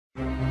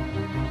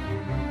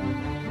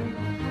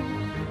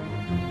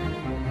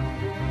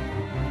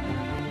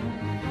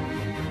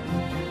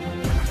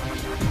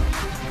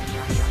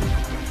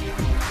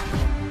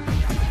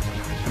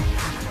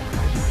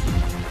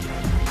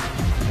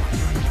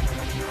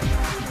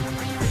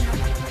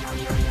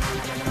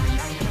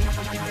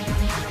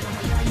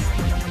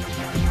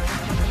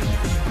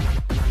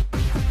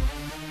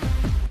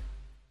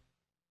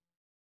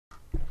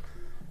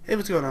Hey,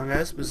 what's going on,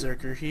 guys?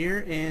 Berserker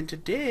here, and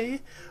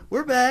today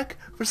we're back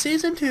for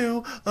Season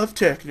 2 of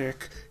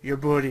Technic, your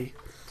buddy.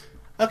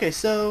 Okay,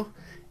 so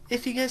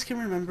if you guys can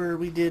remember,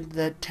 we did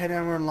that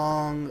 10-hour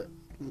long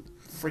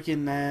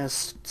freaking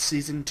ass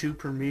Season 2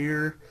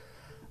 premiere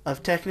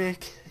of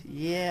Technic.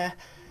 Yeah,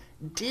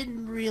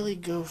 didn't really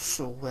go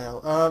so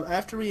well.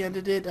 After we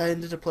ended it, I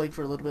ended up playing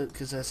for a little bit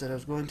because I said I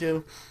was going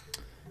to,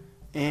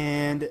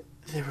 and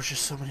there was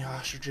just so many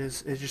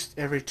ostriches. It just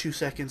every 2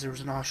 seconds there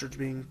was an ostrich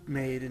being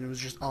made, and it was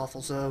just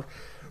awful. So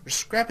we're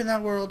scrapping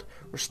that world.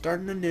 We're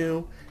starting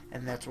anew,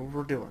 and that's what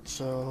we're doing.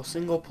 So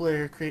single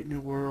player, create new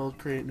world,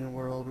 create new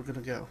world. We're gonna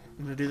go.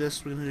 We're gonna do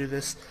this. We're gonna do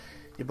this,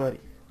 yeah, buddy.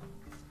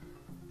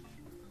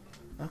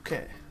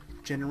 Okay,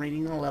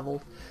 generating a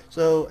level.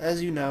 So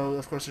as you know,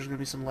 of course, there's gonna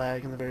be some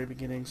lag in the very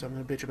beginning. So I'm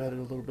gonna bitch about it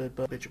a little bit,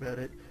 but bitch about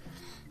it.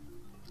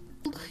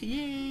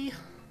 Yay!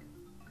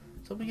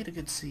 So we get a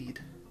good seed.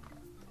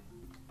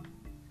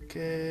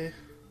 Okay.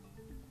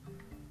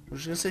 We're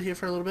just gonna sit here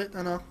for a little bit.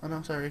 I know,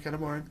 sorry, kind of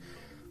boring.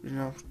 You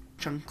know,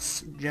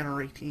 chunks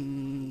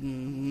generating.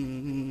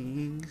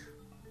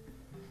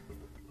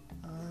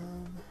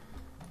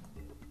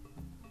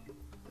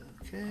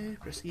 Okay,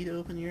 press E to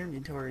open your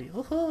inventory.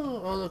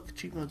 Oh, look,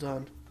 cheat mode's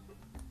on.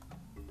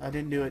 I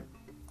didn't do it.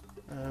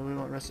 We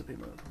want recipe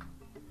mode.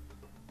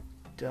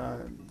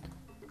 Done.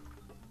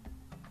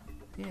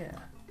 Yeah.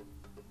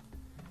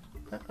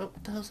 Oh,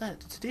 what the hell's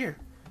that? It's a deer.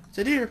 It's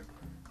a deer.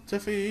 It's a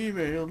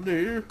female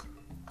deer.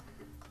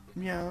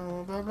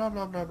 Meow, blah, blah,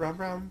 blah, blah, blah,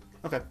 blah.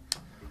 Okay.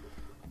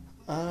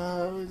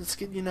 Let's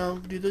get, do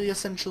the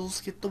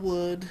essentials. Get the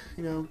wood,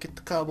 get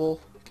the cobble,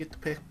 get the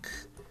pick,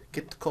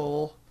 get the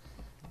coal,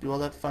 do all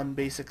that fun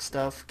basic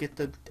stuff, get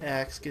the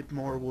axe, get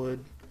more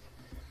wood.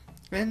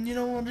 And,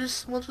 we'll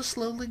just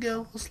slowly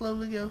go,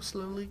 slowly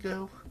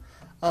go.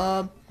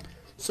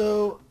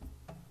 So,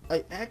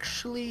 I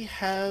actually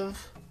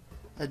have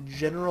a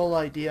general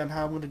idea on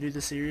how I'm going to do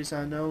the series.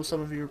 I know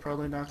some of you are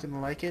probably not going to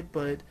like it,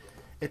 but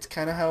it's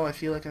kind of how I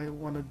feel like I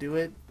want to do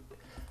it.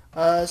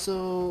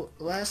 So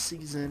last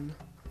season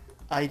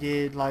I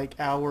did like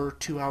 2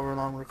 hour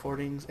long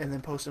recordings and then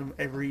posted them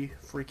every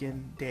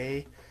freaking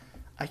day.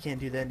 I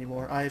can't do that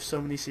anymore. I have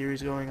so many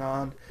series going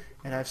on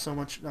and I have so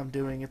much I'm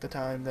doing at the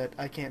time that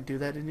I can't do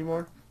that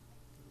anymore.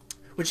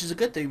 Which is a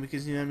good thing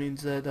because, it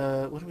means that,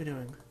 what are we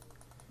doing?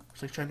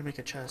 It's like trying to make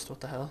a chest, what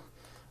the hell?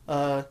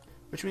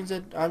 Which means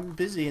that I'm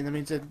busy and that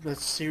means that the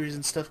series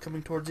and stuff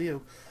coming towards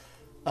you.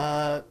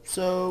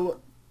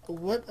 So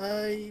what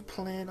I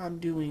plan on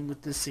doing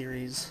with this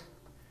series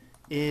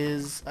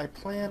is I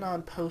plan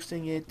on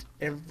posting it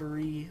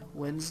every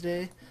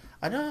Wednesday.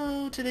 I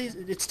know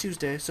it's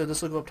Tuesday, so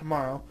this will go up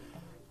tomorrow.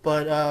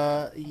 But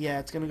yeah,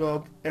 it's gonna go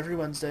up every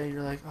Wednesday.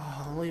 You're like,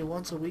 oh, only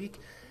once a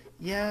week?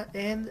 Yeah,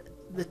 and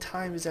the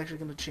time is actually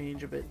gonna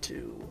change a bit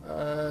too.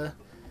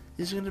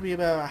 These are gonna be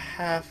about a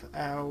half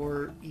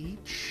hour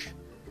each.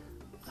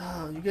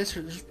 Oh, you guys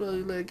are just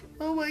probably like,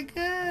 oh my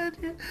god,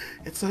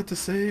 it's not to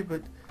say,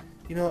 but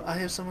I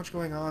have so much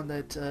going on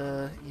that,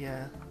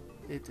 yeah,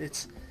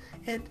 it's,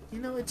 and,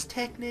 it's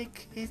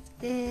Technic,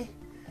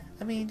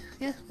 I mean,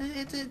 yeah,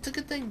 it's a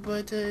good thing,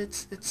 but,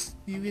 it's,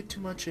 you get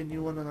too much and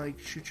you want to, like,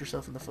 shoot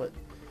yourself in the foot.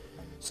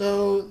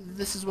 So,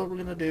 this is what we're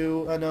gonna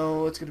do. I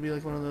know it's gonna be,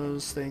 like, one of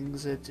those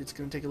things that it's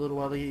gonna take a little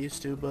while to get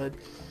used to, but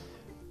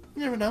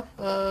you never know.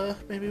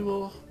 Maybe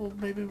we'll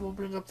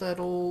bring up that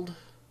old,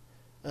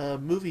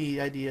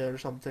 movie idea or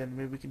something.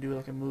 Maybe we can do,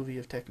 like, a movie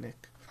of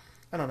Technic.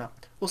 I don't know.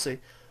 We'll see.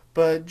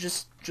 But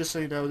just so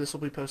you know, this will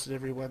be posted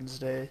every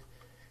Wednesday.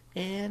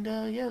 And,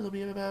 yeah, they'll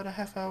be about a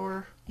half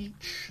hour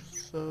each,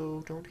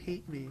 so don't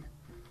hate me.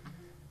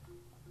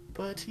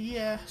 But,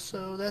 yeah,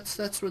 so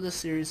that's where this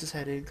series is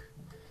heading.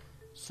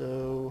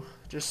 So,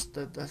 just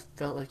that I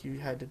felt like you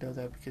had to know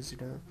that because,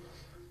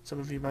 some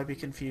of you might be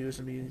confused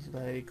and be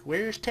like,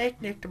 where's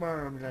Technic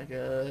tomorrow? I'm like,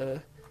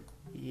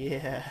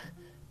 yeah,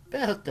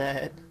 about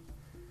that.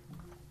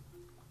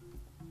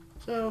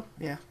 So,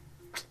 yeah.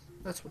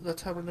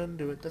 That's how we're gonna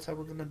do it. That's how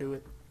we're gonna do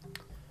it.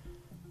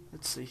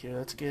 Let's see here.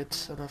 Let's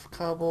get enough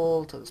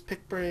cobble to those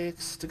pick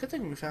breaks. It's a good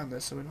thing we found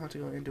this, so we don't have to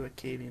go into a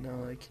cave.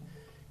 Like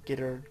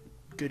get our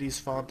goodies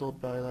fondled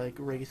by like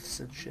wraiths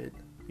and shit.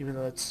 Even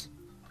though it's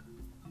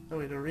oh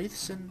wait, are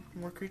wraiths and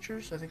more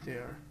creatures? I think they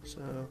are.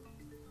 So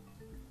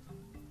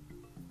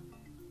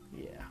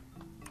yeah,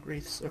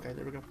 wraiths. Okay,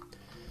 there we go.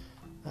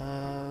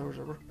 Where's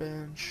our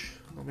workbench?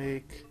 We'll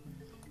make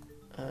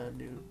a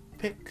new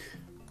pick.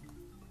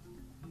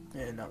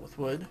 And not with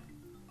wood.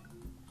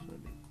 So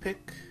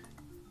pick.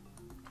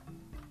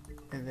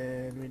 And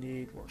then we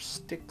need more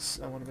sticks.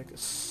 I want to make a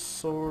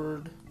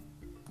sword.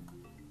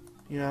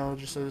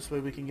 Just so this way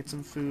we can get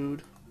some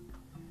food.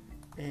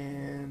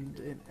 And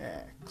an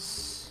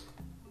axe.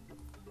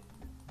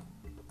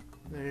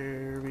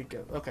 There we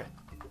go. Okay.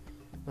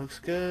 Looks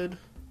good.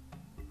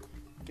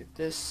 Get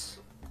this.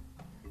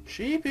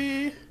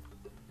 Sheepy!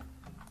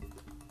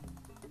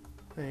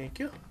 Thank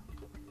you.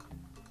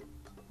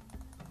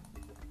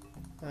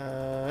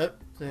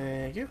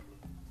 Thank you.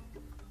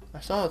 I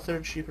saw a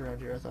third sheep around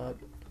here, I thought.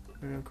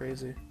 Maybe I'm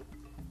crazy.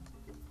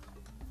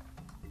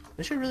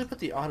 They should really put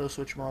the auto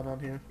switch mod on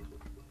here.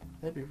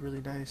 That'd be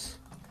really nice.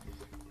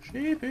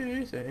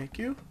 Sheepy, thank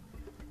you.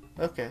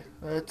 Okay,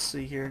 let's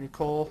see here. Any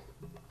coal?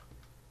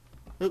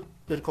 Oop,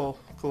 bit of coal.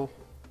 Cool.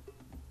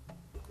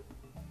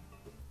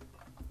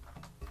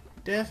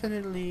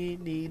 Definitely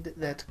need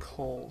that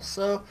coal.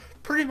 So,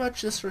 pretty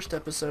much this first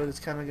episode is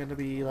kind of going to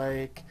be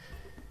like,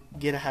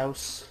 get a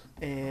house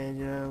and,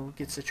 you know,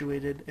 get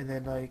situated. And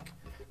then, like,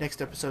 next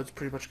episode's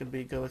pretty much going to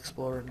be go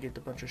explore and get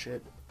a bunch of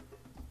shit.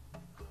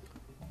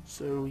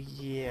 So,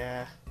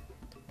 yeah.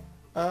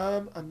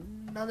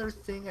 Another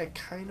thing I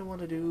kind of want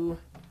to do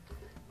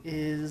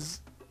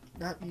is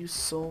not use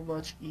so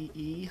much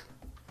EE.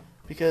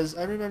 Because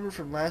I remember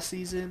from last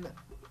season,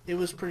 it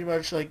was pretty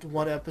much like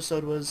one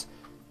episode was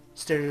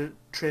stare at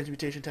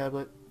transmutation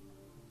tablet,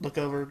 look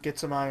over, get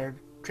some iron,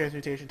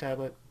 transmutation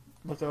tablet,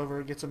 look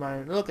over, get some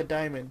iron, look, a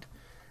diamond.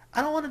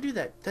 I don't want to do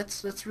that.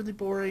 That's really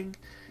boring.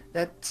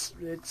 It's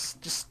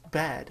just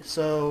bad.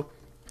 So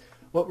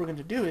what we're going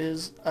to do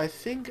is, I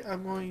think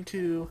I'm going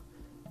to,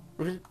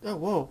 oh,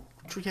 whoa,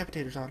 tree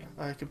capitator's on.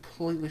 I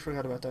completely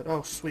forgot about that.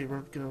 Oh, sweet,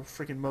 we're going to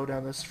freaking mow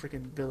down this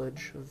freaking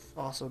village of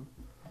awesome.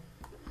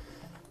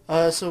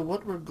 So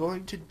what we're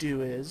going to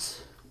do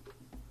is,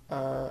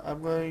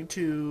 I'm going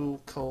to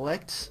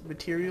collect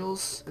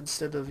materials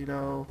instead of, you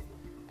know,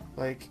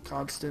 like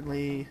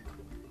constantly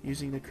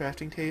using the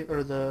crafting table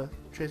or the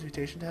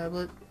transmutation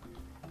tablet.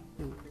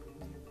 Ooh.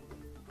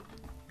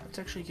 Let's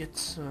actually get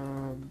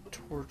some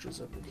torches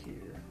up in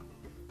here.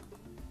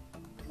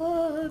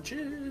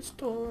 Torches,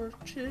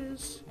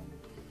 torches.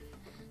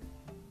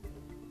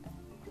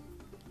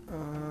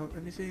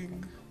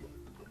 Anything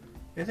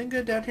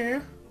good down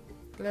here?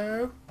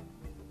 Hello?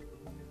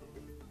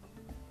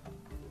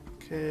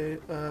 Okay,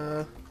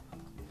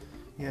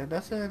 yeah,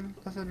 nothing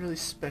really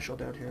special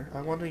down here.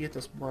 I want to get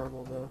this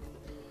marble though,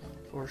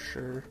 for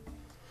sure.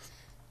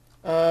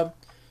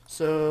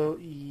 So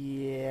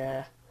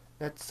yeah,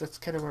 that's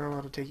kind of where I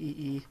want to take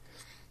EE,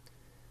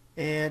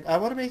 and I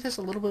want to make this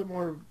a little bit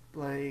more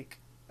like,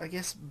 I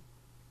guess,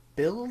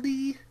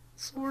 buildy,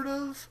 sort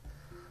of.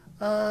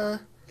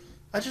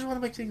 I just want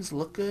to make things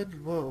look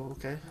good. Whoa,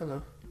 okay,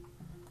 hello.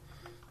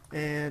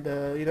 And,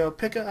 you know,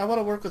 I want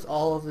to work with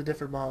all of the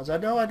different mods. I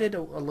know I did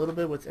a little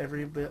bit with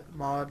every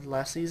mod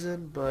last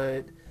season,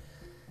 but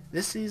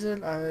this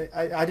season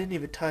I didn't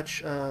even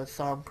touch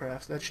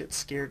Thaumcraft. That shit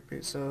scared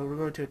me. So we're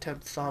going to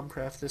attempt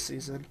Thaumcraft this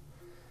season.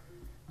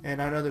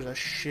 And I know there's a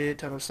shit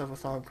ton of stuff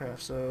with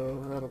Thaumcraft,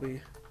 so that'll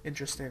be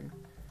interesting,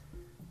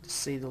 to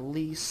say the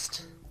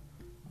least.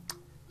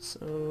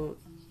 So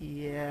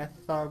yeah,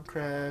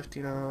 Thaumcraft,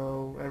 you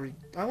know,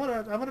 I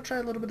wanna try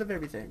a little bit of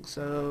everything.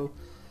 So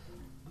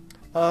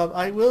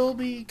I will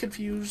be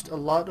confused a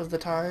lot of the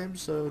time,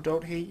 so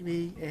don't hate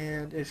me,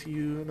 and if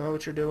you know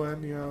what you're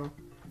doing, you know,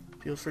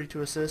 feel free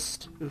to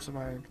assist. Ooh, some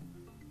iron.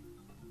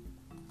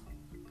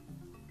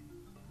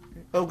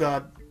 Oh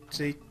god,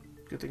 see?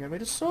 Good thing I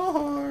made a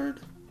sword!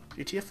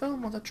 GTFO,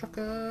 mother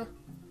trucker!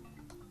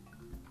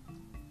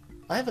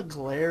 I have a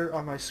glare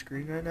on my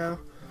screen right now.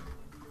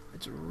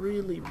 It's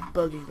really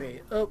bugging me.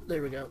 Oh,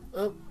 there we go.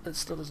 Oh, that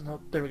still doesn't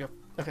help. There we go.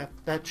 Okay,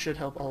 that should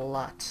help a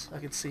lot. I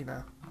can see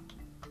now.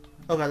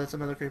 Oh god, that's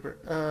another creeper.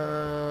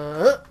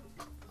 Oh.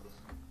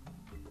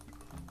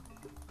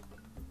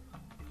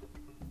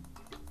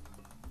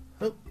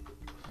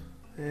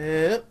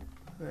 Yep.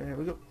 There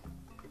we go.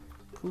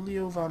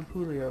 Julio Von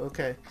Julio.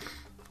 Okay.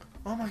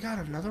 Oh my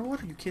god, another one?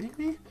 Are you kidding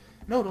me?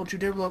 No, don't you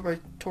dare blow up my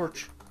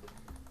torch.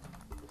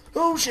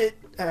 Oh shit!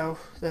 Ow,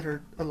 that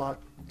hurt a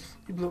lot.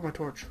 You blew up my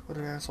torch. What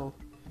an asshole.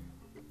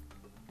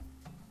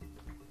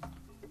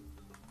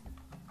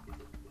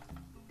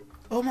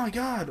 Oh my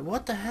god,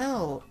 what the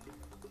hell?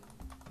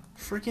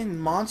 Freaking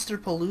Monster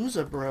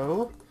Palooza,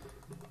 bro.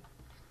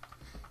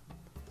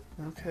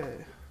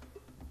 Okay.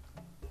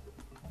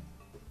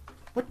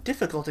 What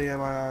difficulty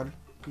am I on?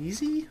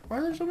 Easy? Why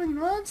are there so many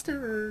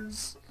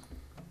monsters?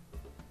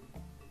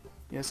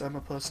 Yes, I'm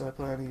a puss, I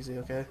play on easy,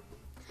 okay?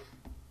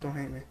 Don't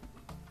hate me.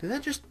 Did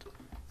that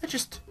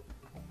just...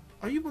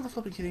 Are you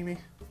motherfucking kidding me?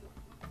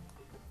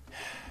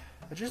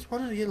 I just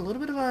wanted to get a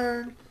little bit of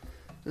iron.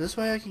 This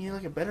way I can get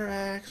like a better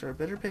axe or a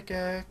better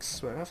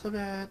pickaxe right off the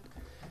bat.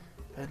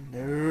 But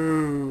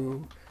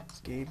no. This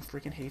game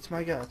freaking hates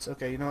my guts.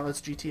 Okay, you know what?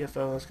 Let's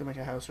GTFO. Let's go make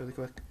a house really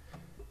quick.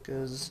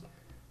 Because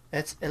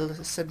that's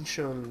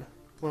essential.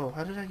 Whoa,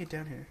 how did I get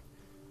down here?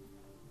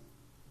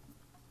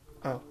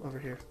 Oh, over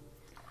here.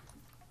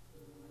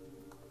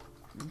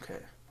 Okay.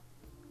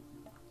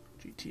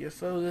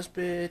 GTFO this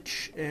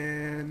bitch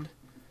and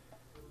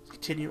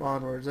continue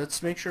onwards.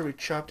 Let's make sure we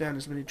chop down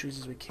as many trees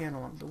as we can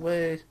along the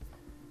way.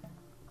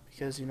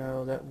 Because, you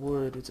know, that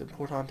wood, it's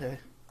importante.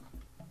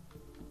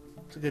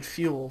 It's a good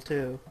fuel,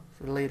 too,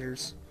 for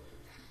laters.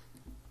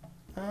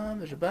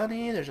 There's a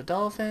bunny, there's a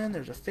dolphin,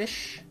 there's a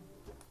fish.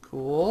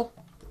 Cool.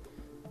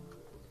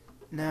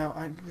 Now,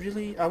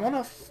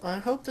 I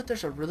hope that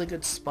there's a really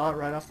good spot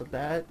right off the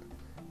bat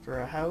for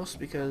a house,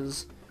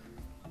 because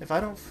if I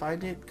don't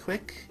find it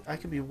quick, I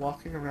could be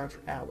walking around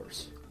for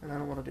hours, and I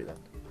don't want to do that.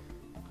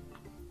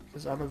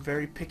 Because I'm a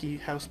very picky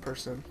house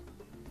person.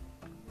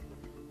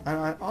 And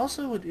I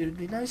also would, it would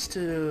be nice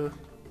to,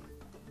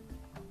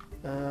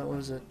 what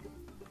is it?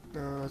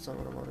 No, that's not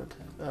what I wanted.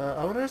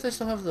 I wonder if they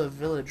still have the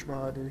village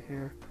mod in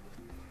here.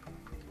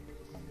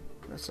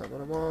 That's not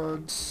what I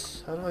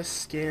want. How do I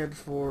scan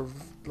for,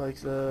 like,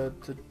 the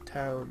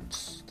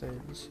towns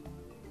things?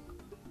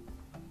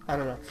 I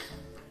don't know.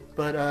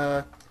 But,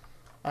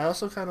 I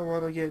also kind of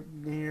want to get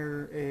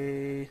near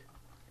a,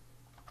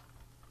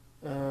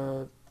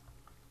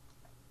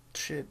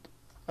 shit.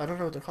 I don't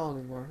know what they're called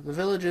anymore. The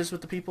villages with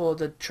the people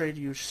that trade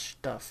you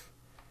stuff.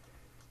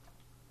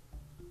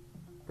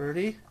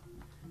 Birdie?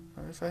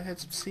 If I had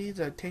some seeds,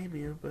 I'd tame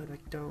you, but I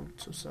don't,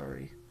 so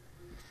sorry.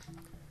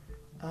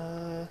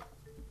 I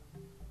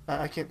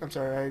can't, I'm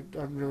sorry,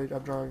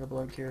 I'm drawing a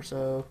blank here,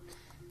 so,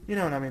 you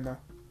know what I mean, though.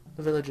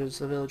 The villages,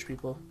 the village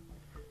people.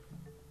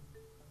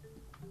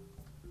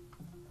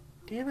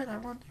 Damn it, I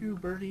want you,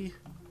 Birdie.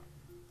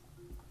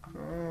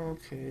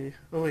 Okay.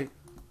 Oh, wait.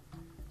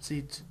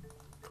 Seeds.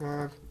 Come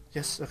on.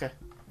 Yes, okay.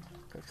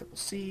 Got a couple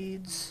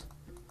seeds.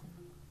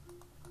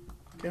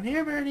 Come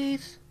here,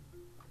 birdies.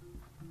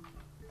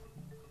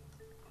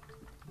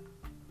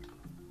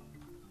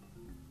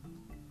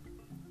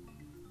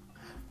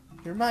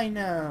 You're mine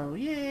now.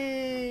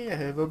 Yay! I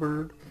have a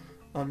bird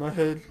on my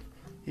head.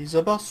 He's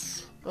a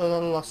boss. A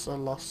loss, a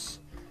loss.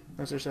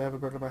 No, seriously, I have a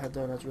bird on my head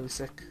though, and that's really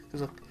sick.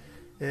 Because look,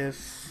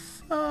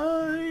 if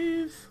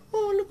oh,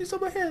 look, he's on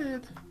my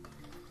head.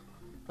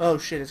 Oh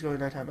shit, it's going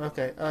nighttime.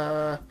 Okay,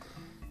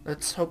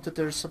 let's hope that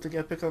there's something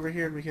epic over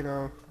here and we can,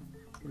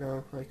 you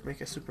know, like make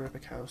a super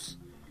epic house.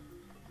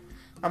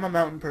 I'm a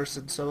mountain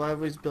person, so I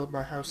always build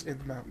my house in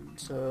the mountain.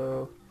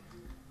 So,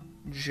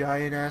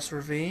 giant ass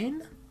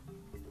ravine.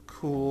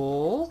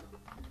 Cool.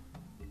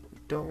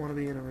 Don't want to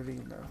be in a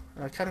ravine though.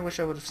 I kind of wish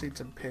I would have seen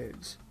some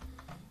pigs.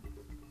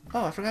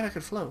 Oh, I forgot I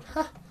could float.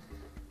 Ha!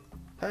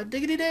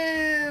 Diggity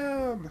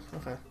damn!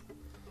 Okay.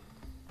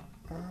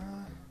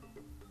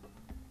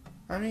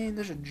 I mean,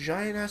 there's a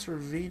giant ass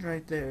ravine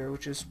right there,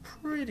 which is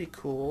pretty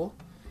cool.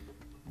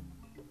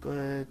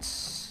 But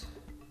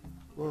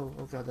whoa!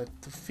 Oh god,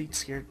 the feet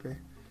scared me.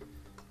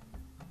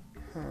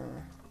 Huh?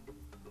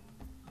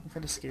 I'm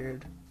kind of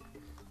scared.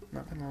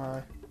 Not gonna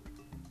lie.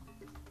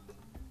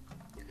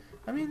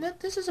 I mean,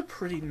 this is a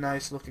pretty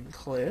nice looking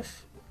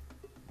cliff.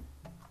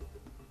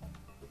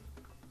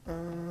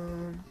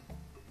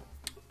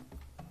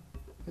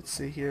 Let's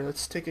see here.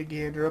 Let's take a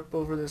gander up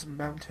over this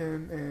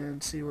mountain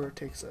and see where it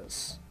takes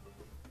us.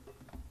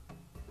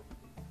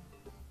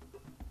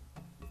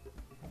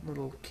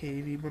 Little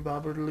cavey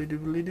mabobberly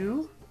doobly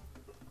doo.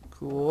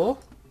 Cool.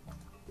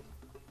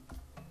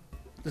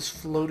 This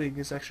floating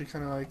is actually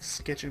kind of like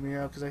sketching me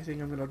out because I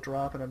think I'm gonna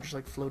drop and I'm just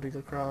like floating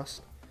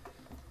across.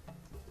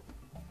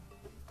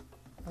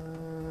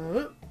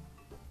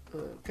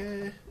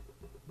 Okay.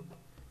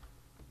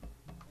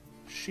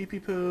 Sheepy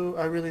poo.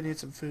 I really need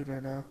some food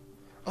right now.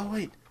 Oh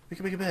wait, we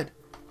can make a bed.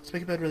 Let's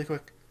make a bed really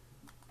quick.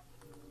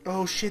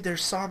 Oh shit,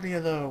 there's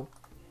Somnia though.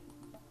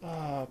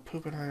 Ah,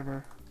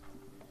 Poopenheimer.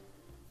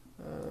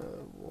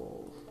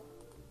 Wool.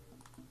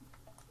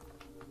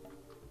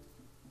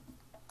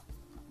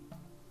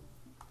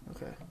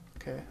 Okay,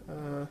 okay,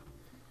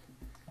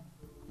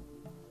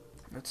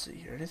 let's see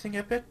here. Anything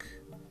epic?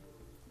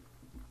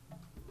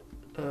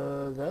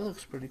 That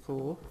looks pretty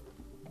cool.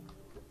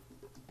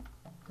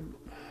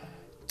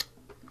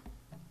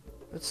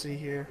 Let's see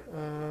here.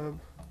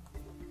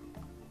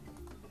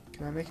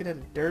 Can I make it out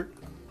of dirt?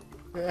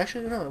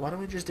 Actually, no. Why don't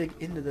we just dig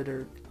into the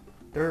dirt?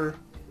 Dirt.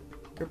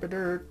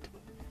 Dirt.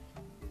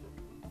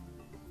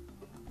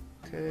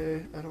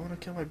 Okay. I don't want to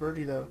kill my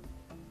birdie, though.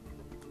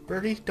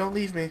 Birdie, don't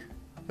leave me.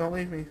 Don't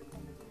leave me.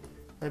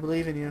 I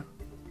believe in you.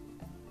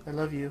 I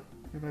love you.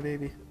 You're my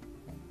baby.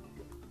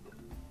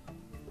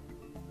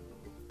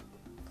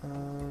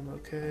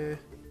 Okay.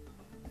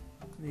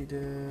 Need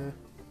to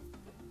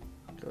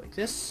go like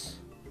this.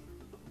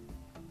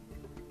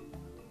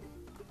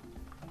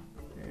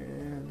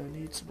 And I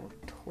need some more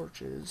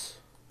torches.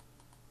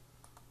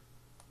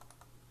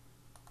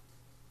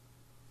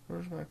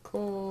 Where's my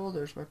coal?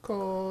 There's my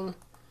coal.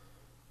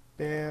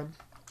 Bam.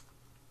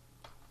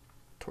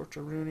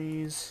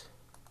 Torcharoonies.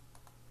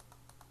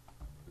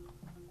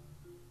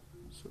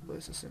 So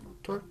place a single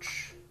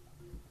torch.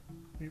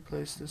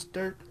 Replace this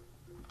dirt.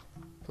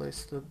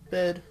 Place the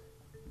bed.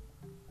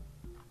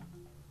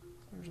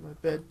 There's my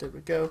bed. There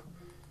we go.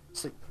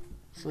 Sleep.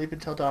 Sleep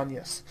until dawn,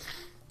 yes.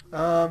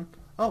 Oh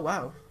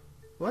wow.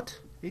 What?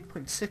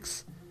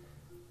 8.6?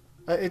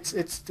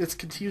 It's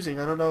confusing.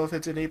 I don't know if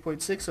it's an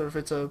 8.6 or if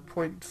it's a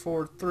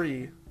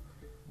 0.43.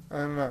 I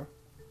don't know.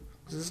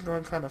 This is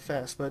going kind of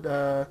fast, but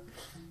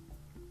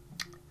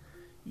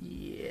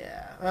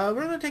yeah.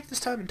 We're gonna take this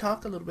time and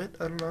talk a little bit.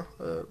 I don't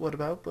know what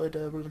about, but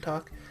we're gonna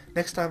talk.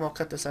 Next time I'll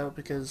cut this out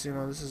because, you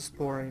know, this is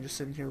boring just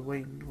sitting here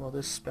waiting while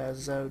this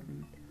spazzes out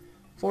in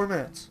 4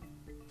 minutes.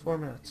 4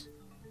 minutes.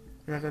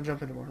 You're not gonna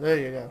jump anymore. There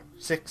you go.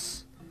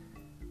 6.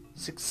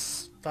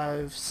 6,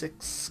 5,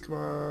 6, come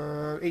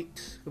on.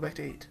 8. Go back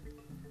to 8.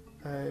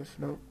 5,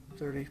 nope.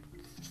 30,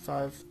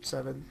 5,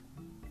 7.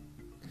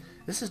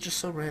 This is just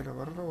so random.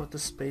 I don't know what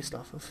this is based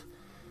off of.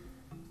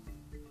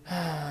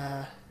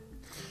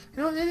 You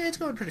know, it's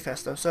going pretty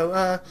fast though. So,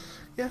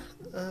 yeah,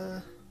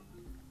 yeah,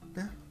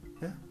 yeah,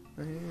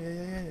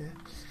 yeah.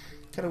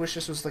 Kind of wish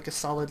this was like a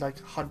solid like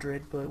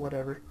 100, but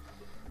whatever.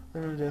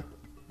 What am I gonna do?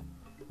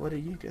 What are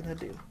you gonna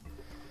do?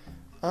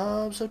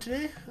 So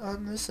today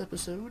on this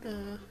episode,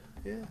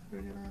 yeah,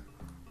 we're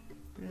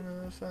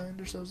gonna find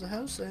ourselves a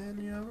house,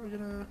 and you know, we're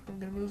gonna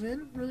move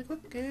in really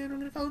quick, and we're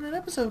gonna call it an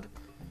episode.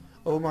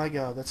 Oh my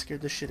god, that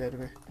scared the shit out of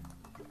me.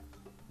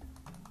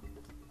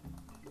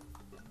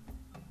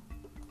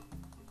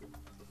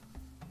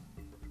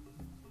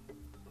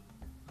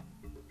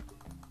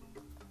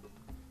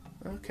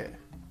 Okay.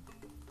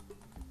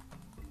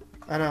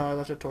 I know, I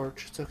left a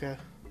torch. It's okay.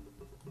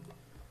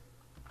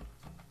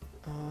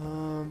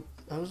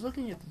 I was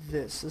looking at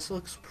this. This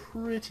looks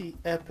pretty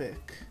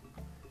epic.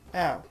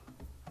 Ow.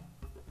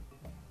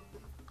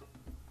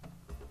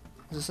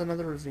 Is this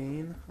another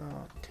ravine?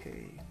 Oh,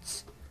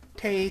 Tates.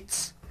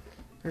 Tates!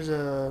 There's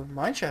a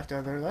mine shaft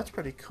down there. That's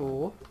pretty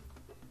cool.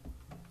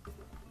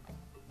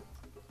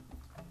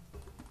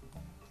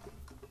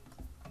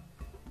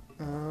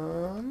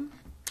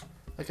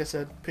 Like I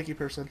said, picky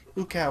person.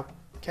 Ooh, cow.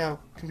 Cow,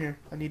 come here.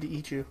 I need to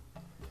eat you.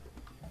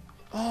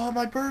 Oh,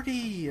 my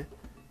birdie!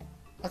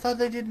 I thought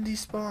they didn't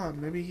despawn.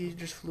 Maybe he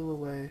just flew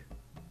away.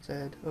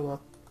 Sad. Oh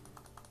well.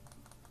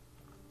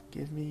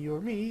 Give me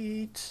your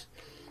meat.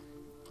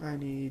 I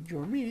need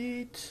your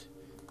meat.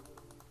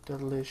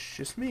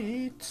 Delicious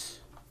meat.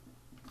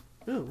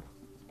 Ooh,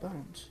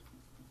 bones.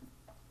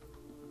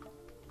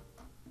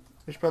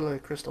 There's probably a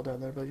crystal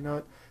down there, but you know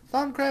what?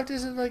 Thaumcraft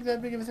isn't like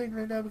that big of a thing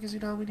right now because, you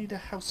know, we need a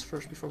house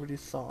first before we do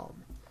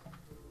Thaum.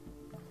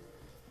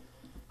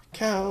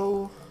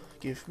 Cow,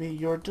 give me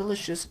your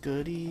delicious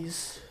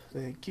goodies.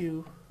 Thank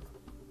you.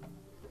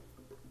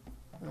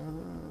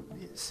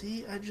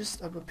 See,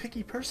 I'm a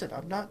picky person.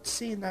 I'm not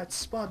seeing that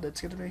spot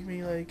that's gonna make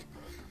me like,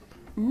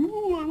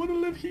 ooh, I wanna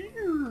live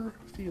here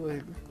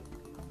feeling.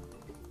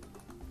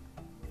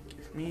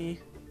 Give me.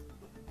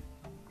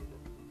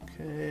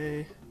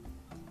 Okay.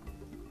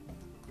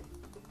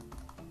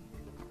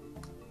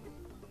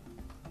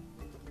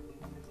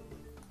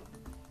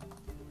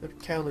 The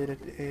cow laid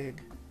an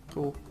egg.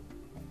 Cool.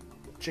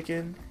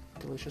 Chicken.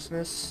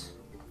 Deliciousness.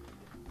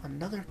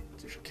 Another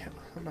cow.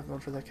 I'm not going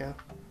for that cow.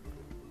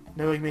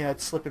 Knowing me, I'd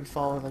slip and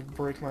fall and like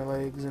break my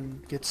legs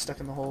and get stuck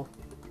in the hole.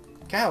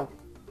 Cow!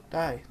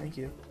 Die. Thank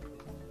you.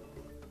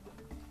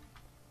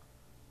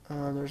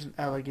 There's an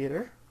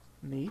alligator.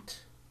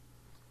 Neat.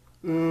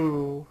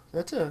 Ooh,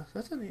 that's a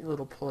neat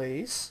little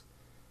place.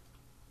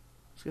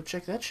 Let's go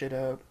check that shit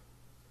out.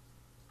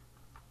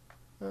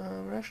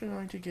 We're actually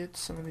going to get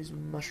some of these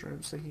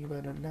mushrooms, thinking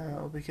about it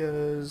now,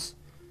 because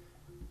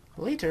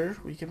later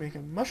we can make a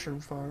mushroom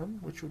farm,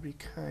 which would be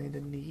kind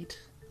of neat.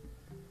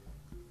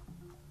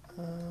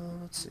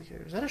 Let's see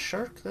here. Is that a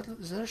shark?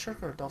 Is that a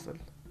shark or a dolphin?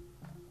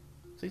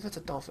 I think that's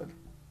a dolphin.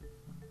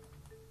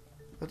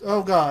 But,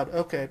 oh god,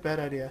 okay, bad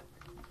idea.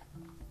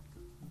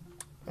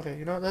 Okay,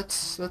 you know,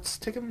 let's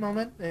take a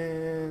moment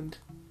and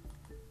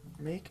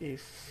make a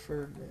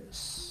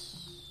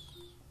furnace.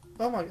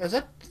 Oh my, is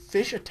that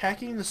fish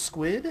attacking the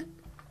squid?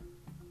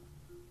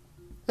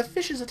 That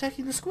fish is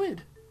attacking the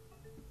squid.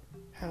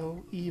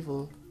 How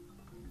evil.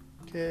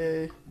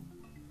 Okay.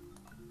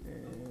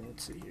 And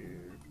let's see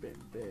here. Bam,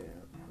 bam.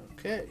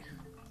 Okay.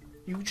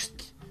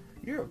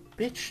 You're a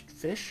bitch,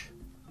 fish.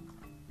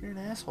 You're an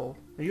asshole.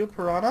 Are you a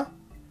piranha?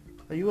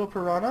 Are you a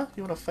piranha?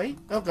 You wanna fight?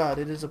 Oh god,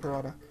 it is a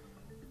piranha.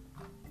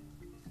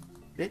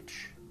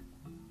 Bitch.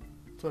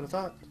 That's what I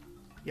thought.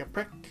 You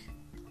prick.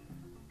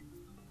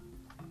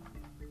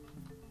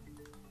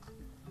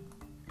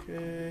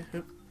 Okay.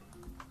 Oop.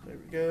 There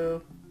we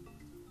go.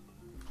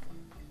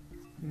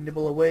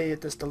 Nibble away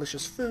at this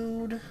delicious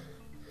food.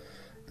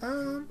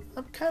 I'm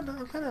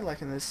kinda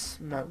liking this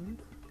mountain.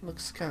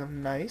 Looks kind of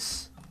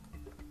nice.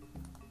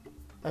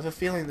 I have a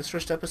feeling this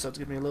first episode's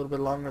gonna be a little bit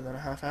longer than a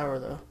half hour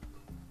though.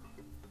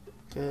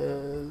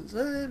 Cause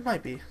it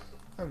might be.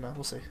 I don't know,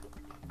 we'll see.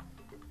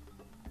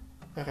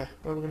 Okay,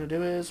 what we're gonna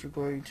do is we're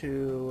going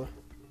to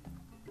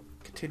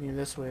continue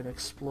this way and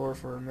explore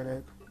for a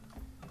minute.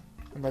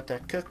 And let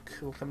that cook.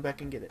 We'll come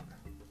back and get it.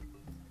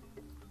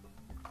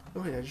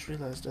 Oh wait, I just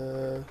realized,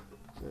 the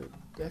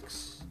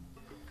X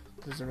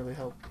doesn't really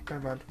help.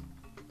 Never mind.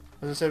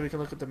 As I said, we can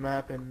look at the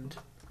map and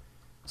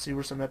see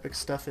where some epic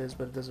stuff is,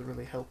 but it doesn't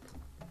really help.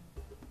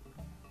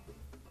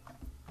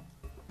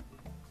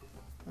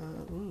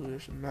 Ooh,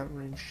 there's some mountain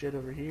range shit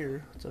over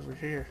here. What's over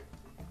here?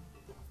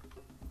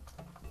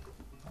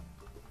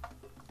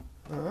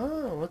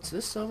 Oh, what's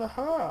this over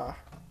here?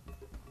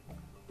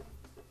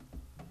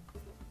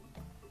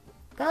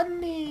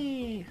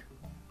 Bunny!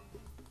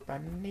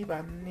 Bunny,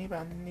 bunny,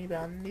 bunny,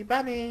 bunny,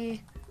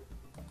 bunny!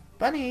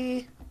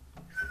 Bunny!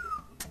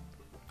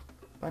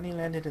 Bunny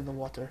landed in the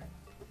water.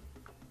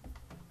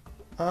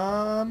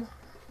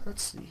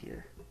 Let's see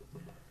here.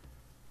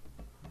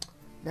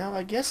 Now,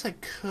 I guess I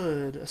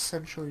could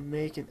essentially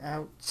make an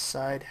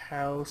outside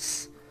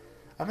house.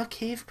 I'm a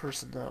cave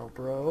person though,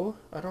 bro.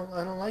 I don't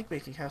like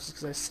making houses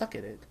because I suck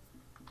at it.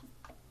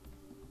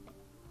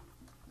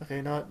 Okay,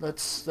 you know what?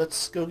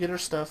 Let's go get our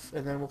stuff,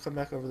 and then we'll come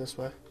back over this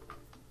way.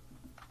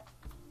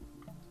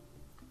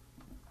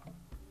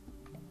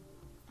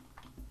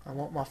 I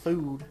want my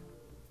food.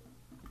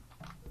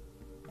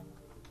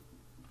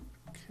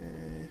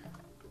 Okay.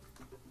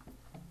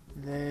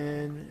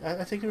 Then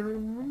I think we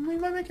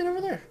might make it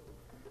over there.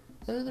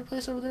 That other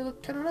place over there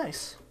looked kind of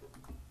nice.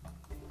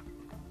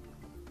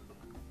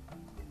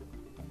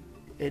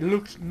 It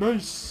looks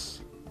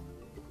nice.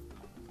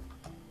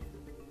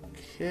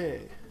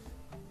 Okay.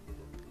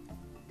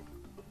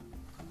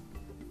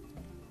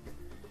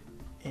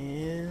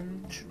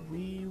 And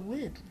we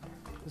win.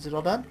 Is it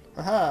all done?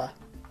 Aha!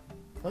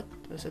 What?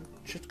 I said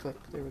shift click.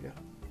 There we go.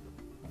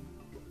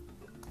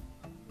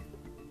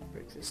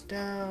 Break this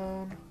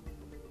down.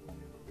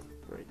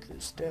 Break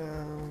this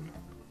down.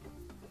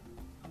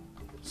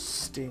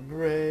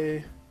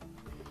 Stingray.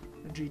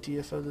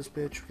 GTFO this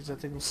bitch because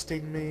that thing will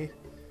sting me.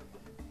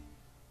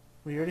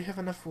 We already have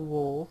enough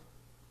wool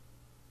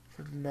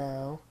for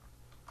now.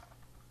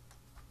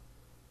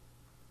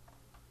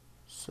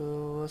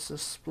 So let's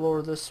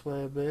explore this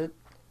way a bit.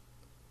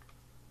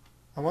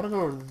 I want to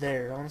go over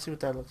there. I want to see what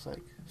that looks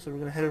like. So we're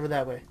going to head over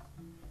that way.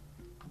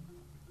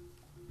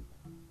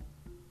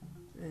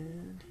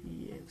 And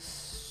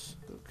yes.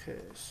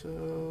 Okay,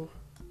 so...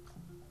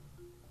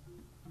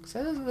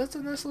 that's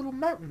a nice little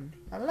mountain.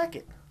 I like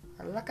it.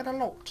 I like it a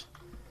lot.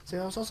 See,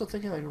 I was also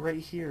thinking like right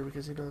here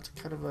because, you know, it's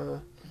kind of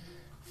a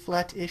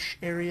flat-ish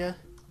area.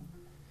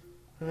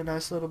 We have a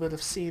nice little bit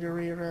of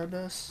scenery around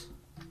us.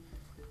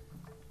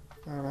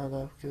 I don't know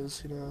though,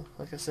 because, you know,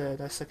 like I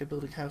said, I suck at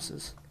building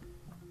houses.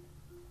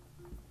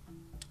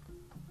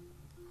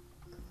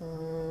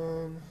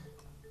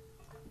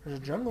 There's a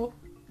jungle.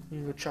 You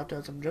can go chop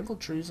down some jungle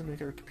trees and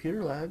make our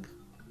computer lag.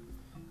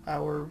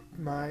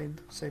 Mine,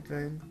 same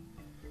thing.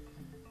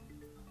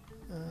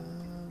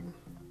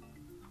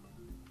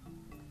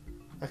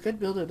 I could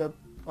build it up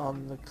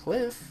on the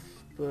cliff,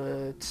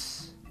 but...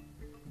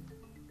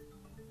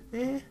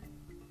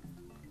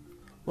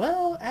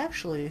 Well,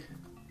 actually...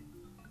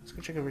 Let's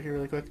go check over here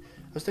really quick.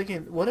 I was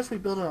thinking, what if we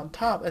build it on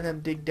top and then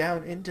dig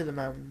down into the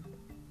mountain?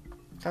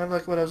 Kind of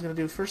like what I was going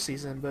to do first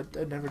season, but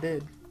I never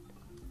did.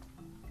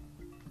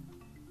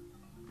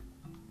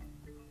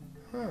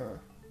 Huh.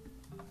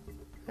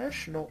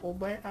 That's not a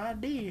bad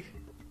idea.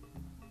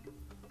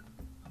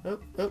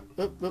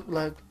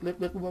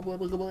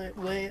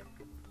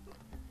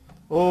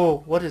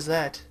 Oh, what is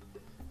that?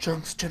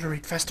 Chunks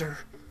generate faster.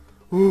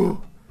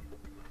 Ooh.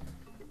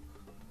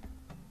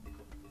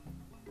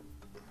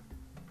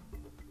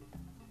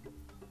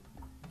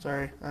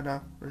 Sorry, I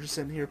know. We're just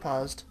sitting here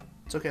paused.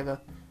 It's okay though.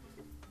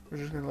 We're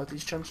just gonna let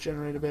these chunks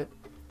generate a bit.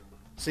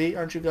 See,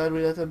 aren't you glad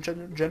we let them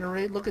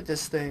generate? Look at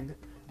this thing.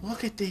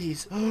 Look at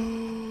these.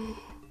 Oh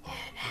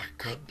my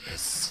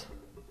goodness.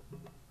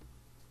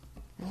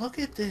 Look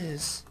at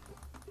this.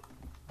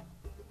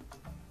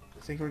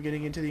 I think we're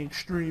getting into the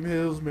extreme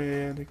hills,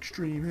 man.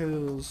 Extreme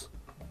hills.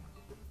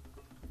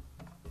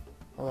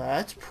 Well,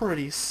 that's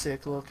pretty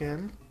sick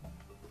looking.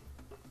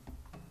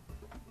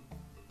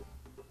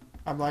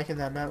 I'm liking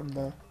that mountain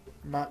though.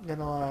 Not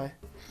gonna lie.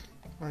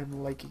 I'm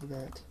liking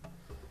that.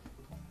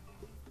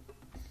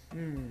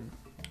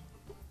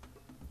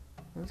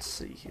 Let's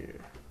see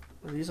here.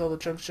 Are these all the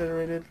chunks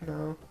generated?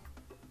 No.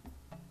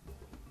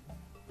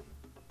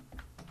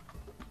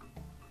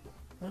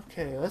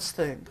 Okay, let's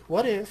think.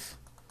 What if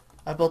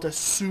I built a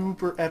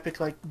super epic,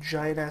 like,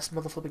 giant-ass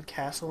motherflipping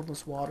castle in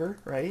this water,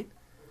 right?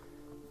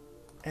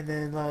 And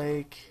then,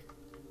 like,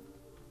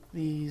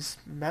 these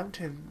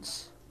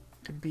mountains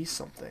could be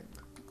something.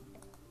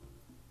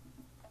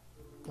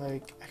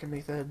 Like, I can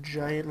make that a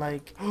giant,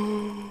 like,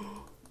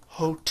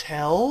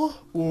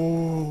 hotel?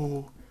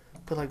 Ooh.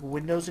 Put, like,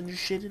 windows and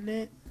shit in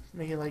it.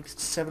 Make it, like,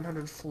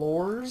 700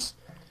 floors.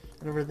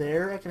 And over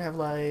there, I can have,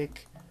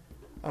 like,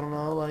 I don't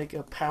know, like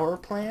a power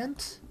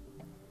plant.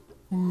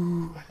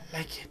 Ooh, I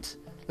like it.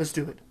 Let's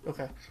do it.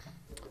 Okay.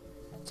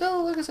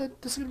 So, like I said,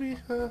 this is going to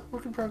be a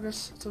work in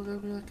progress. It's going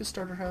to be like a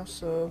starter house,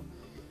 so...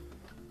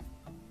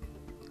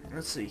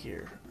 Let's see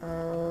here. I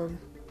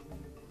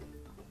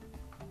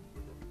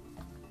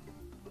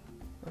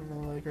don't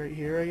know, like right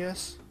here, I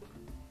guess.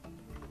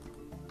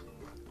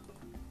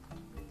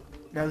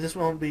 Now, this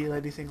won't be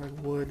anything like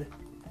wood.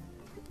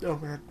 Oh,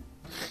 man.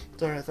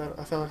 Sorry, I felt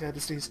like I had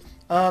to sneeze.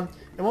 It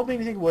won't be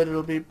anything wood.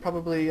 It'll be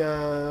probably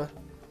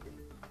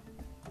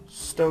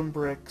stone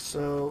brick.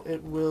 So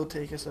it will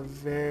take us a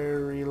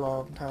very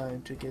long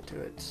time to get to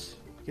it,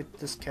 get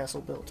this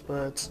castle built.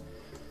 But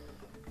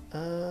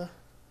right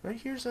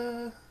here's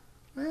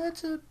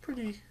it's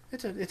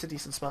a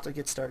decent spot to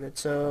get started.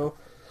 So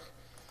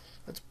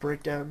let's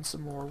break down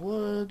some more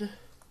wood.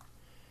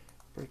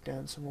 Break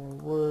down some more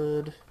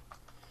wood.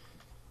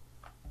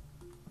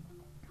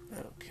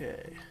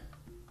 Okay.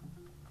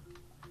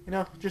 You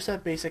know, just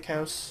that basic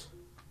house.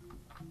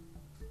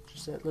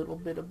 Just that little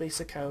bit of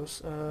basic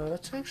house.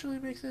 Let's actually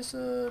make this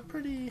a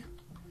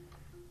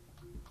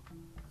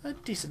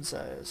decent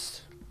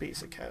sized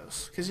basic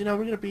house. Because, you know,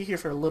 we're going to be here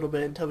for a little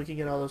bit until we can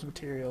get all those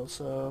materials,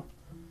 so...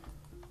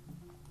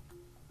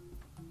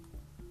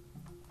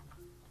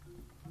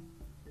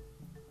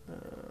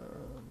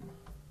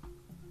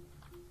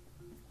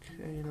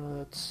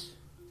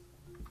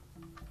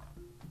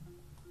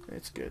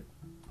 it's good.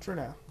 For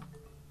now.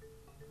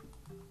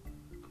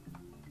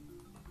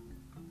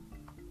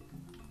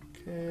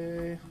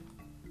 Okay.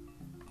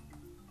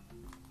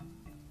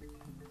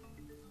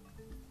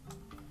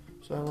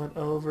 So I went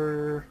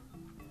over...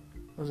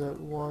 Was that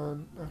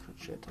one? Oh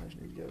shit, I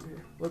just need to go over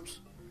here. Whoops.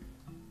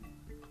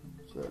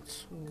 So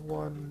that's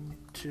 1,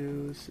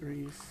 2,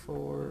 3,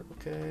 4.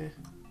 Okay.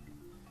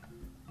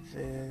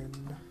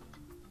 Then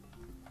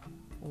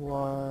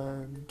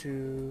 1,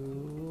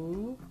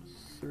 2,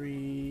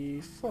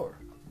 3, 4.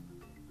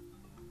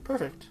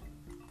 Perfect.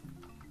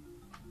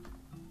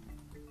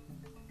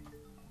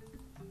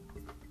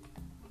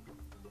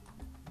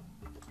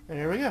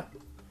 There we go.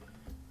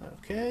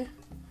 Okay.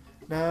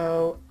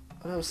 Now,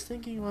 what I was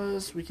thinking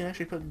was we can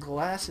actually put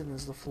glass in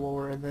as the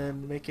floor and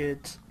then make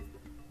it,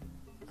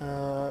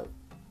 that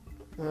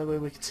way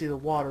we can see the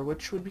water,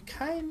 which would be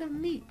kind of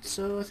neat.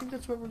 So I think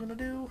that's what we're going to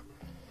do.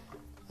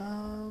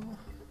 So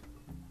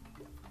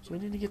we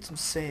need to get some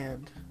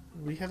sand.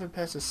 We haven't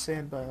passed a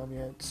sand biome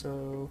yet,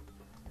 so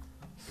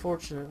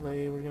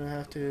fortunately we're going to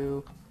have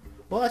to...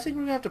 Well, I think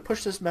we're going to have to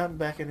push this mountain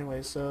back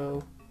anyway,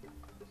 so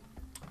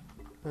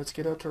let's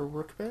get out to our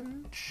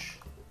workbench.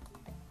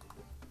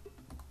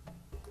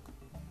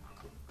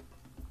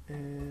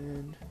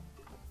 And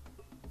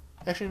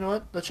actually, you know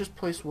what? Let's just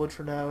place wood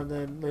for now, and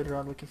then later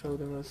on we can fill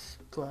it in with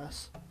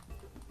glass.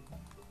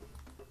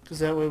 Because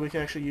that way we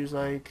can actually use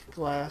like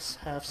glass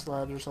half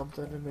slabs or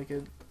something and make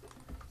it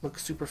look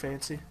super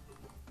fancy.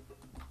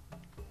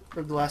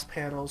 Or glass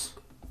panels.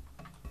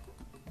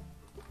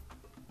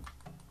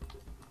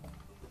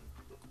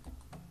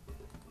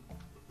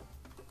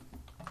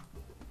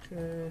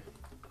 Okay.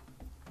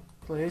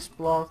 Place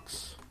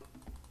blocks.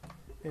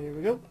 Here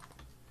we go.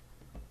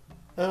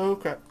 Oh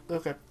crap.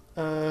 Okay.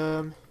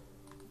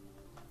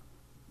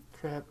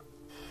 Crap.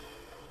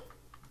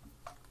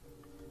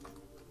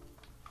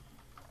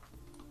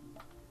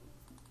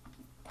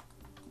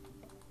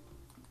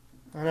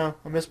 I know,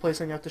 I'm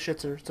misplacing out the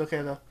shitzer. It's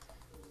okay though.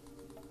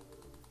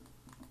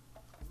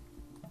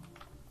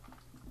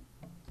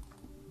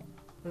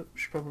 Oh,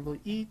 should probably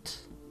eat.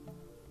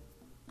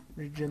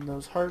 Regen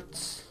those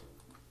hearts.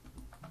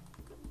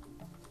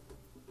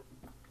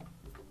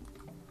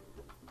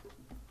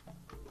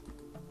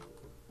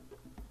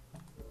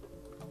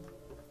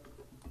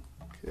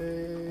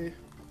 Okay.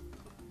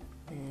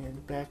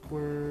 And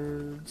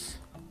backwards.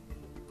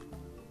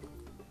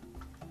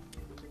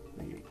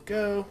 There you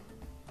go.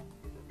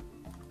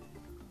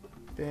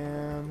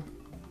 Bam.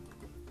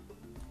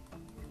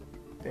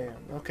 Bam.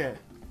 Okay.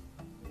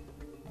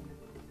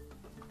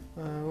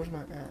 Where's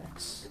my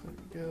axe? There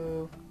we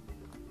go.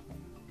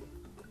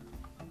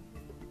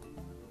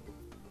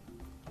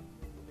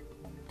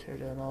 Tear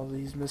down all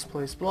these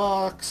misplaced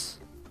blocks.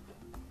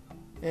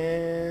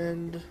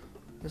 And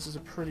this is a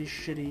pretty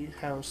shitty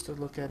house to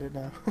look at it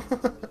now.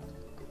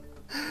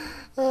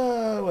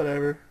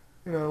 Whatever.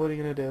 You know, what are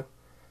you gonna do?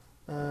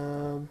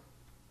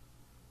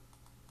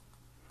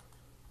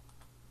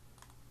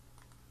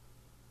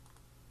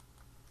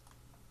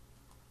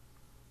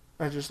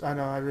 I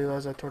know, I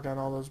realized I tore down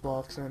all those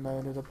blocks and I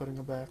ended up putting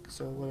them back,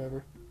 so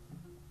whatever.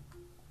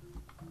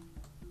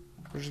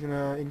 We're just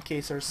gonna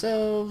encase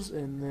ourselves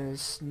in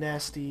this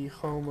nasty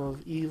home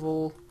of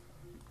evil.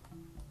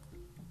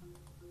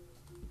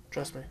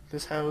 Trust me,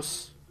 this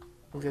house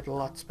will get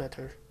lots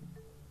better.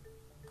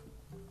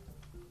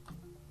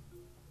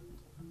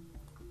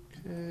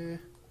 Okay.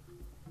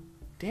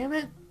 Damn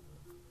it!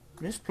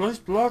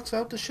 Misplaced blocks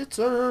out the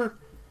shitzer!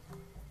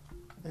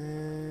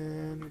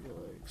 And we go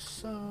like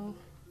so.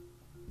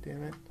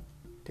 Damn it.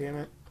 Damn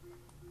it.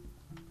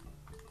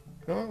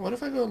 You know what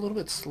if I go a little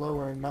bit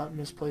slower and not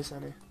misplace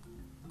any?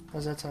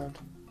 How's that sound?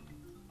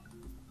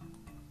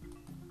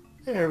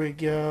 There we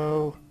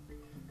go.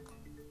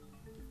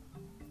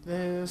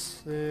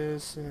 This,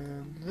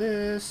 and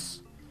this.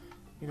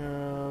 You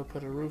know,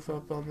 put a roof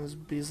up on this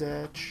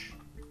bizatch.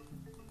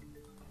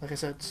 Like I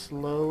said,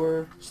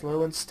 slow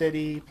and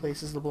steady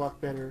places the block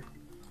better.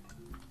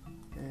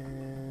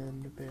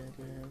 And bam,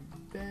 bam,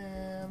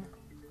 bam.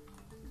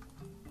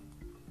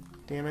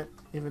 Damn it,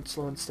 even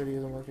slow and steady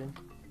isn't working.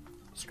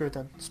 Screw it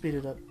then, speed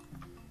it up.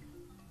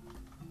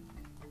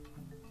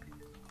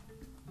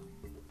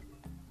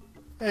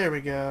 There we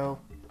go.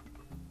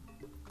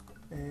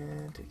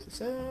 And take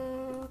this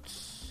out.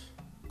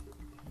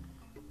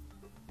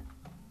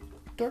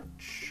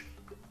 Torch.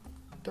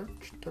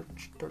 Torch,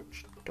 torch,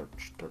 torch,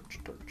 torch, torch,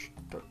 torch,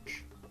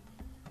 torch.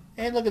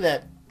 And look at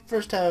that.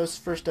 First house,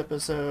 first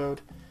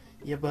episode.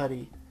 Yeah,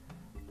 buddy.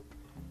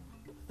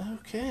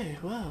 Okay,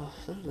 well,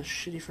 that was a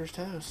shitty first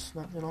house,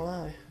 not gonna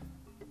lie.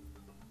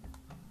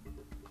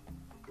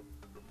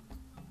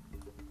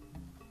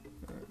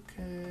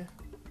 Okay.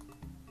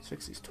 Let's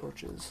fix these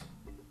torches.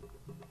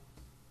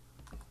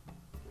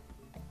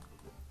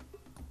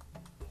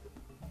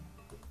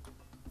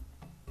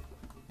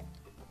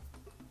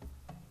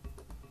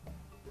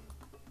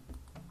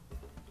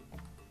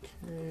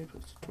 Okay,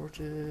 put some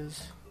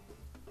torches.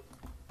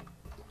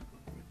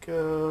 There we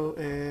go,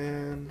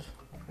 and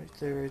right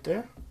there, right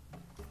there.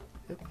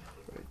 Yep,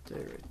 right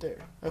there, right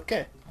there.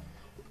 Okay.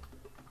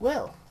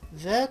 Well,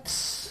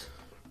 that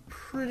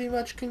pretty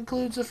much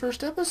concludes the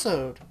first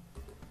episode.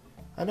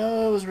 I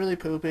know it was really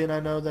poopy, and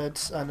I know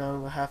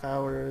a half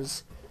hour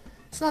is...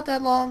 It's not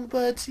that long,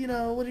 but, you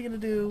know, what are you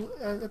going to do?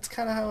 That's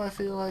kind of how I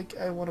feel like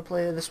I want to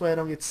play it. This way I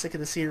don't get sick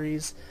of the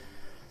series.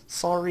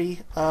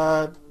 Sorry.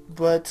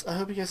 But I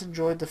hope you guys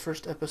enjoyed the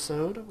first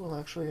episode. We'll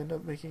actually end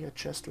up making a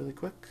chest really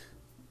quick.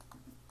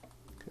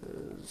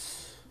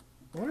 Because...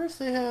 I wonder if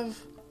they have...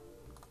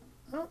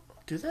 Oh,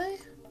 do they?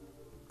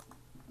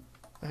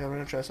 Okay, we're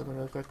going to try something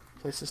really quick.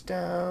 Place this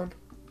down.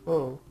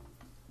 Whoa.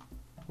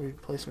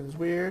 Weird placement is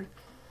weird.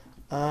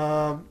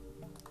 Let's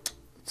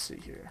see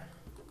here.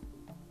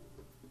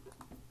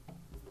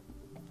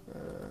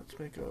 Let's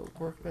make a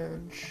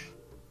workbench.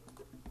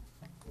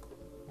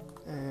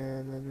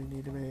 And then we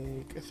need to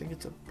make, I think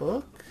it's a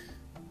book?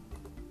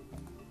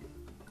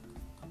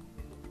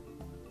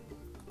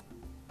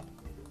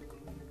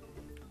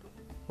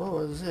 What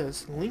was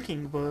this?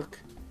 Linking book?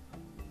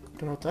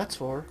 Don't know what that's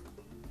for.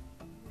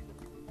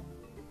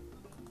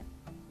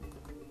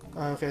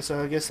 Okay,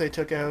 so I guess they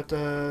took out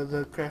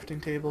the crafting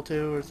table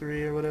 2 or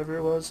 3 or whatever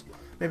it was.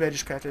 Maybe I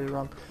just crafted it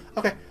wrong.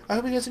 Okay, I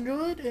hope you guys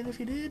enjoyed, and if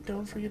you did,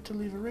 don't forget to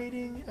leave a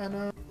rating,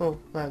 and oh,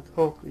 lag,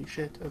 holy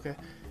shit, okay.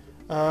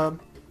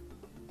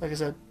 Like I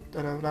said,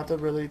 I know, not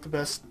really the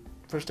best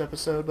first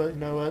episode, but you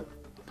know what?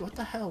 What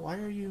the hell, why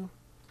are you...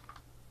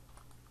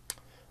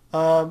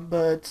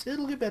 but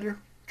it'll get better,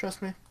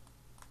 trust me.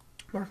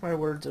 Mark my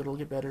words, it'll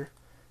get better.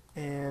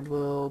 And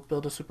we'll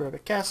build a super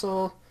epic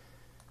castle.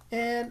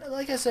 And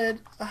like I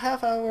said, a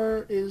half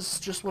hour is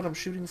just what I'm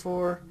shooting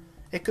for.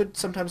 It could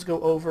sometimes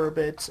go over a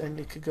bit, and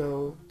it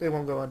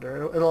won't go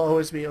under. It'll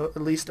always be at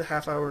least a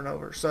half hour and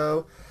over.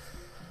 So,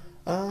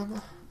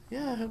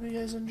 yeah, I hope you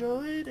guys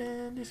enjoyed,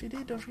 and if you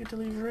did, don't forget to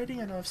leave a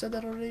rating. I know I've said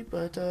that already,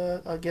 but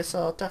I guess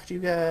I'll talk to you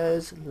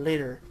guys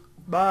later.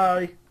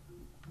 Bye!